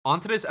On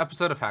today's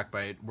episode of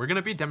HakByte, we're going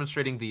to be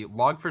demonstrating the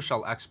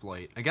Log4Shell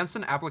exploit against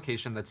an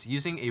application that's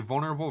using a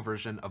vulnerable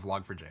version of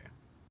Log4j.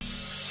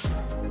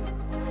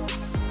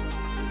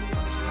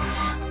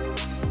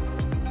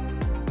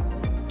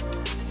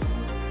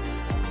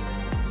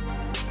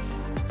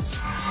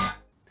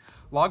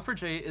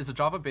 Log4j is a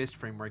Java-based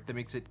framework that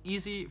makes it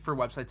easy for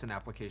websites and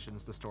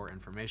applications to store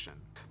information.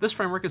 This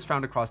framework is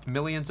found across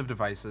millions of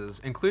devices,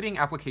 including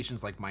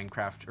applications like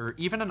Minecraft or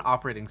even an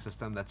operating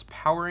system that's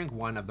powering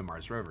one of the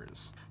Mars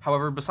rovers.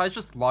 However, besides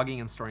just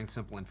logging and storing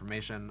simple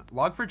information,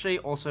 Log4j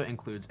also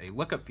includes a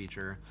lookup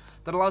feature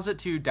that allows it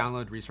to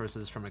download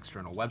resources from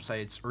external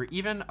websites or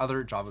even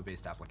other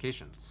Java-based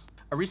applications.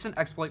 A recent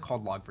exploit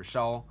called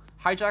Log4Shell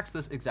hijacks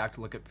this exact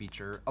lookup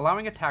feature,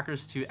 allowing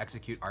attackers to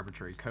execute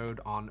arbitrary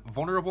code on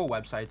vulnerable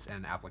websites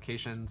and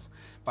applications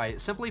by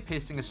simply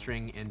pasting a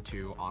string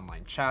into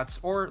online chats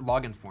or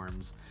login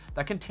forms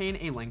that contain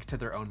a link to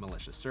their own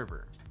malicious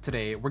server.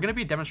 Today, we're going to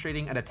be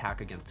demonstrating an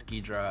attack against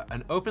Ghidra,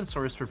 an open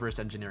source reverse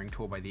engineering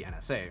tool by the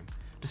NSA,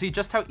 to see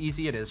just how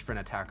easy it is for an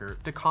attacker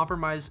to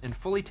compromise and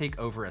fully take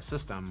over a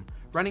system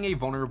running a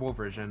vulnerable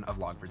version of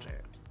Log4j.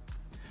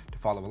 To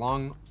follow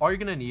along, all you're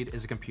going to need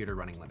is a computer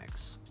running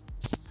Linux.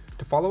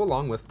 To follow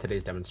along with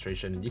today's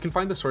demonstration, you can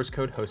find the source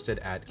code hosted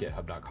at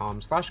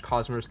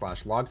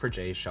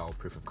github.com/cosmos/log4j shell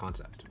proof of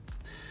concept.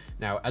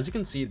 Now, as you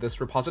can see, this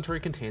repository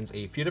contains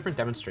a few different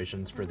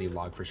demonstrations for the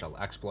Log4Shell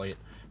exploit.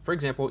 For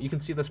example, you can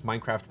see this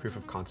Minecraft proof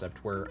of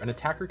concept where an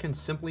attacker can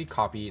simply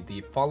copy the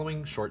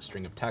following short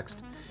string of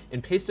text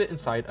and paste it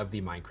inside of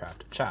the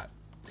Minecraft chat.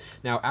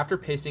 Now, after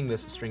pasting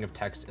this string of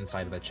text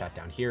inside of the chat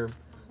down here,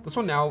 this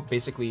will now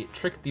basically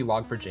trick the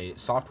Log4j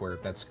software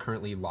that's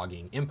currently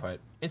logging input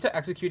into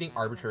executing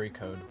arbitrary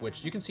code,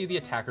 which you can see the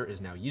attacker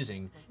is now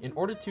using in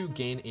order to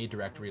gain a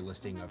directory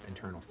listing of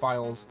internal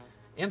files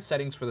and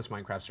settings for this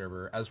Minecraft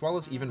server, as well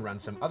as even run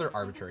some other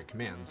arbitrary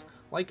commands,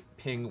 like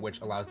ping,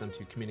 which allows them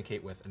to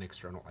communicate with an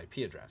external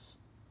IP address.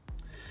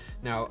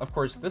 Now, of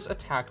course, this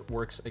attack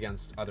works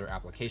against other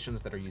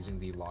applications that are using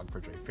the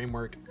Log4j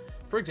framework.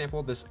 For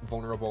example, this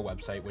vulnerable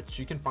website, which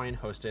you can find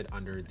hosted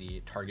under the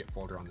target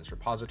folder on this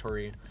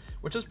repository,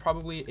 which is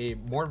probably a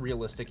more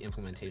realistic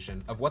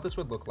implementation of what this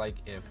would look like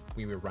if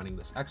we were running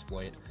this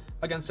exploit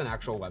against an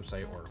actual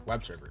website or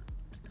web server.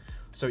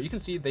 So you can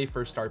see they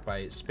first start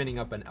by spinning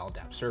up an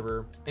LDAP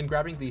server and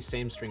grabbing the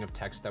same string of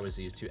text that was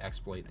used to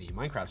exploit the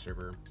Minecraft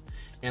server,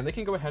 and they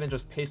can go ahead and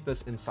just paste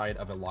this inside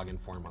of a login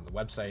form on the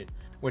website,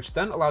 which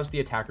then allows the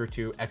attacker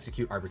to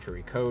execute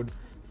arbitrary code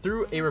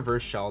through a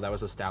reverse shell that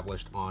was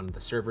established on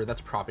the server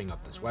that's propping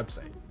up this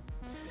website.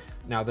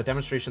 Now, the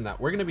demonstration that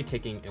we're going to be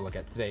taking a look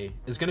at today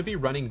is going to be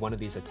running one of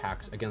these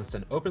attacks against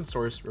an open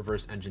source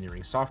reverse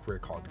engineering software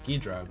called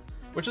Ghidra,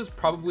 which is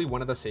probably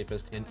one of the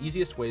safest and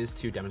easiest ways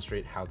to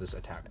demonstrate how this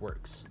attack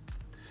works.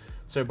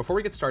 So before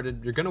we get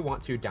started, you're going to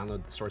want to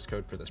download the source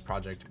code for this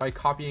project by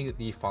copying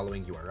the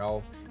following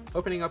URL,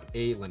 opening up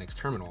a Linux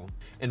terminal,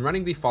 and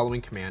running the following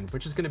command,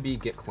 which is going to be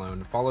git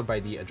clone followed by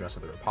the address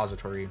of the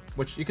repository,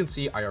 which you can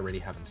see I already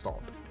have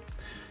installed.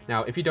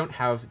 Now, if you don't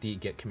have the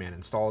git command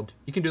installed,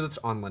 you can do this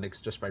on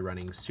Linux just by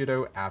running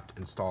sudo apt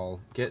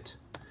install git.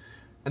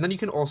 And then you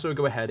can also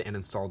go ahead and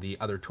install the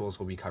other tools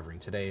we'll be covering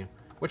today,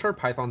 which are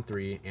Python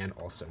 3 and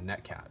also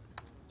Netcat.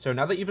 So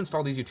now that you've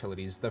installed these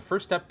utilities, the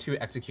first step to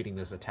executing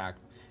this attack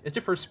is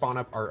to first spawn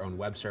up our own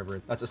web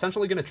server that's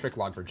essentially going to trick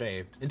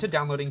Log4j into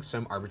downloading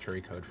some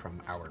arbitrary code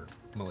from our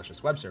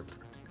malicious web server.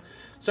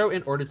 So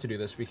in order to do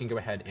this, we can go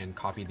ahead and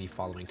copy the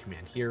following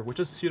command here, which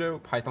is sudo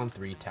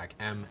python3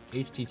 tacm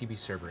http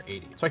server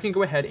 80. So I can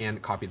go ahead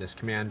and copy this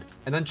command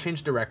and then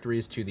change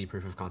directories to the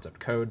proof of concept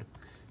code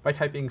by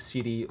typing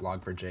cd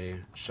log4j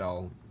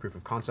shell proof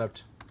of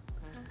concept.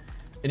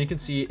 And you can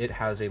see it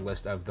has a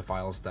list of the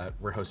files that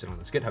were hosted on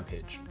this GitHub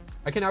page.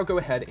 I can now go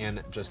ahead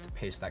and just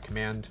paste that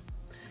command.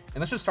 And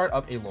let's just start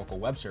up a local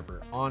web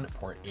server on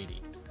port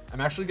 80. I'm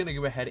actually going to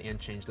go ahead and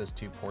change this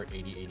to port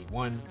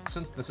 8081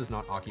 since this is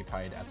not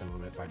occupied at the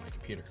moment by my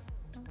computer.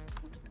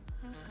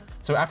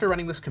 So after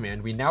running this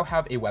command, we now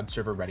have a web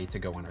server ready to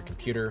go on our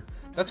computer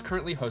that's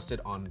currently hosted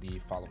on the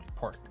following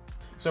port.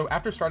 So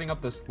after starting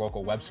up this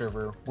local web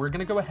server, we're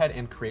going to go ahead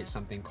and create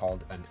something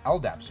called an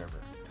LDAP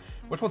server,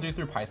 which we'll do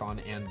through Python,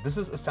 and this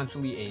is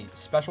essentially a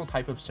special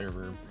type of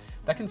server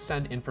that can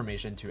send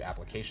information to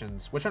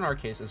applications, which in our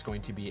case is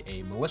going to be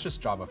a malicious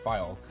Java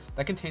file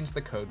that contains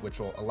the code which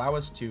will allow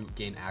us to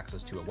gain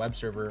access to a web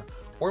server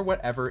or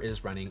whatever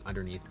is running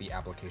underneath the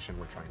application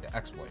we're trying to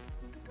exploit.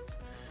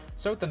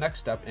 So the next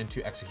step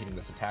into executing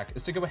this attack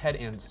is to go ahead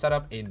and set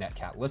up a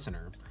Netcat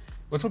listener,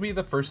 which will be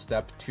the first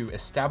step to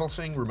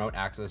establishing remote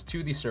access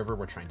to the server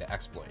we're trying to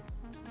exploit.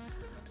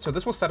 So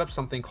this will set up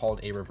something called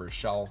a reverse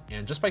shell,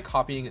 and just by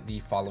copying the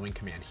following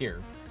command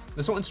here,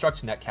 this will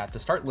instruct Netcat to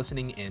start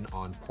listening in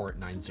on port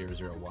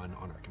 9001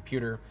 on our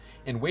computer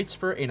and waits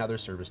for another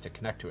service to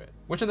connect to it,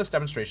 which in this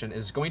demonstration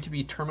is going to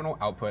be terminal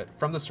output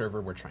from the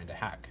server we're trying to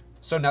hack.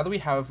 So now that we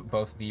have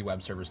both the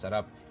web server set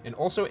up and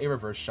also a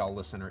reverse shell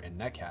listener in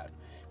Netcat,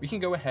 we can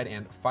go ahead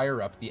and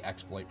fire up the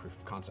exploit proof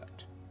of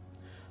concept.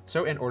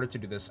 So in order to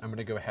do this, I'm going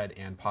to go ahead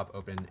and pop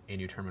open a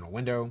new terminal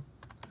window.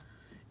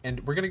 And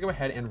we're going to go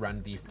ahead and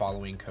run the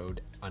following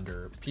code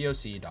under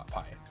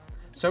poc.py.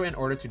 So in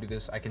order to do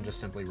this, I can just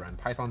simply run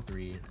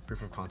python3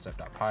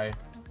 proofofconcept.py.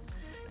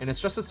 And it's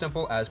just as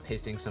simple as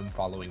pasting some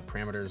following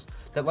parameters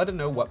that let it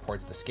know what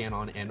ports to scan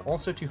on and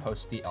also to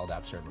host the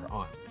LDAP server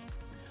on.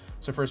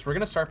 So first, we're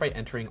going to start by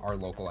entering our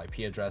local IP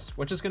address,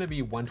 which is going to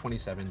be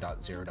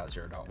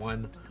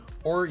 127.0.0.1,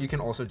 or you can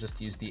also just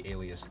use the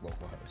alias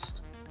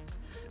localhost.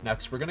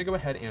 Next, we're going to go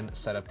ahead and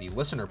set up the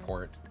listener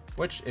port,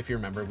 which, if you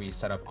remember, we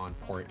set up on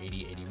port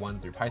 8081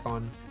 through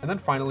Python. And then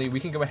finally,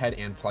 we can go ahead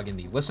and plug in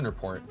the listener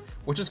port,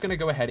 which is going to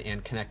go ahead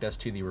and connect us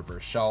to the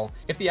reverse shell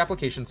if the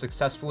application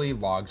successfully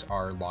logs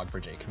our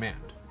Log4J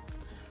command.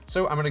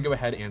 So I'm going to go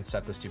ahead and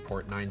set this to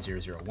port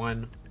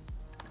 9001.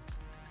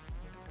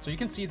 So you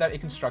can see that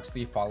it constructs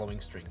the following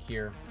string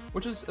here,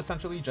 which is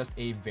essentially just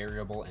a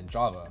variable in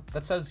Java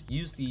that says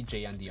use the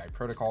JNDI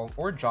protocol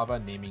or Java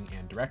Naming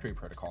and Directory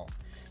Protocol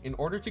in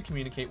order to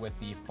communicate with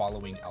the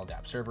following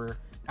LDAP server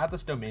at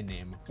this domain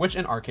name, which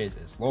in our case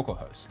is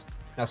localhost.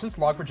 Now, since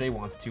Log4j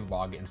wants to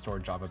log and store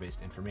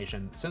Java-based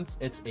information, since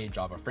it's a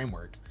Java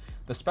framework,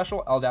 the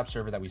special LDAP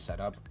server that we set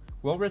up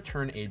will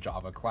return a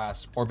Java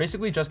class, or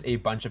basically just a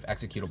bunch of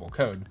executable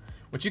code,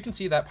 which you can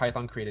see that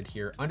Python created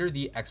here under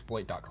the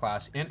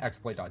exploit.class and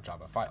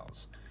exploit.java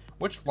files,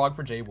 which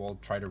Log4j will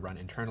try to run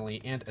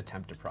internally and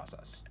attempt to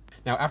process.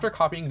 Now, after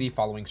copying the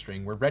following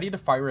string, we're ready to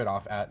fire it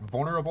off at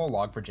vulnerable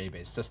Log4j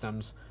based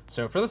systems.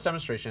 So for this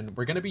demonstration,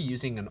 we're going to be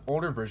using an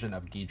older version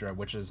of Ghidra,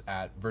 which is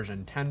at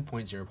version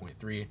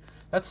 10.0.3,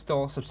 that's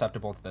still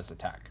susceptible to this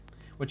attack,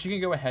 which you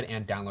can go ahead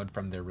and download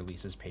from their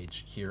releases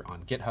page here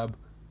on GitHub,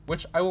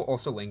 which I will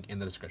also link in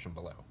the description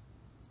below.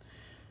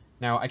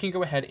 Now, I can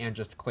go ahead and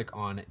just click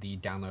on the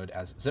download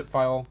as zip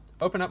file,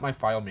 open up my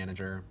file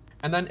manager,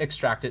 and then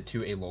extract it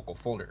to a local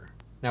folder.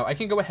 Now, I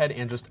can go ahead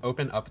and just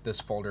open up this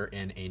folder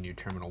in a new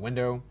terminal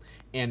window,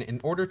 and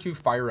in order to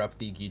fire up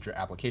the Ghidra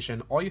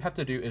application, all you have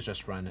to do is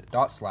just run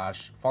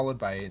 // followed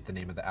by the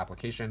name of the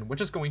application,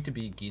 which is going to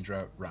be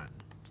Ghidra run.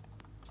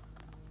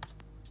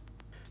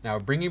 Now,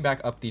 bringing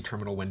back up the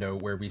terminal window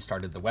where we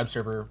started the web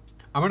server,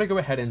 I'm going to go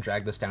ahead and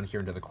drag this down here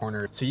into the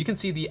corner so you can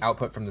see the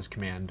output from this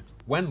command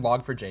when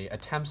Log4j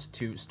attempts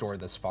to store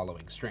this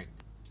following string.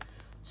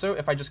 So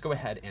if I just go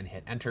ahead and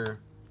hit enter,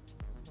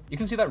 you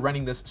can see that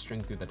running this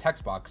string through the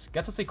text box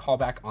gets us a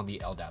callback on the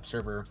LDAP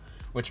server,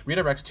 which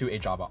redirects to a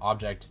Java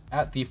object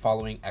at the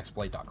following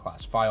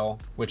exploit.class file,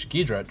 which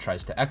Ghidra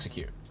tries to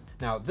execute.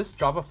 Now, this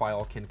Java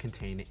file can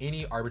contain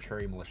any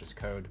arbitrary malicious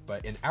code,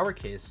 but in our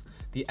case,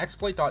 the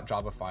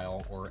exploit.java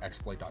file or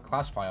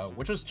exploit.class file,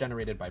 which was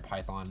generated by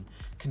Python,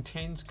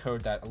 contains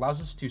code that allows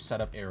us to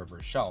set up a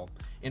reverse shell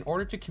in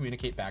order to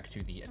communicate back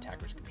to the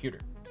attacker's computer.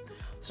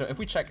 So if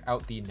we check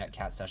out the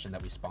Netcat session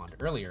that we spawned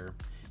earlier,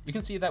 you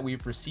can see that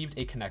we've received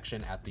a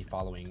connection at the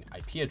following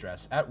IP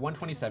address at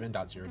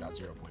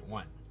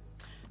 127.0.0.1.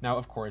 Now,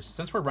 of course,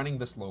 since we're running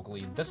this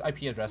locally, this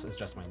IP address is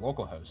just my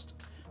localhost.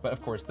 But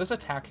of course, this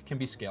attack can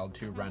be scaled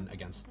to run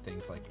against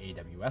things like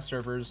AWS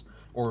servers,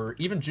 or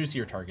even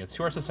juicier targets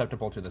who are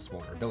susceptible to this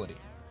vulnerability.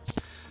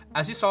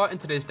 As you saw in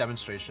today's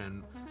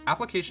demonstration,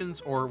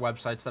 applications or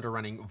websites that are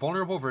running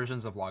vulnerable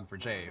versions of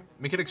Log4j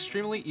make it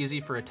extremely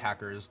easy for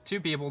attackers to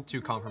be able to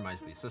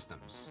compromise these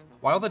systems.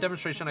 While the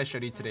demonstration I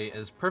showed you today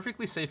is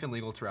perfectly safe and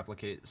legal to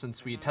replicate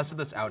since we tested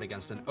this out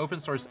against an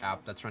open source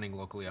app that's running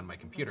locally on my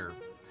computer,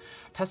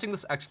 testing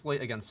this exploit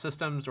against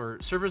systems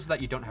or servers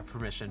that you don't have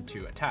permission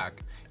to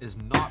attack is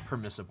not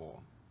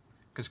permissible,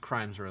 because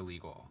crimes are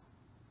illegal.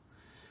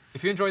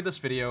 If you enjoyed this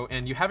video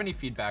and you have any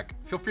feedback,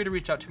 feel free to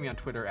reach out to me on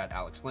Twitter at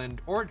AlexLind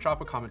or drop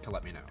a comment to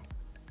let me know.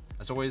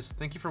 As always,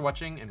 thank you for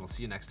watching, and we'll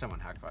see you next time on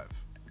Hak5.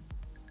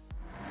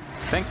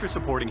 Thanks for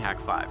supporting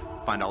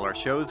Hak5. Find all our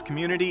shows,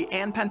 community,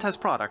 and pen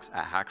test products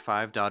at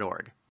hak5.org.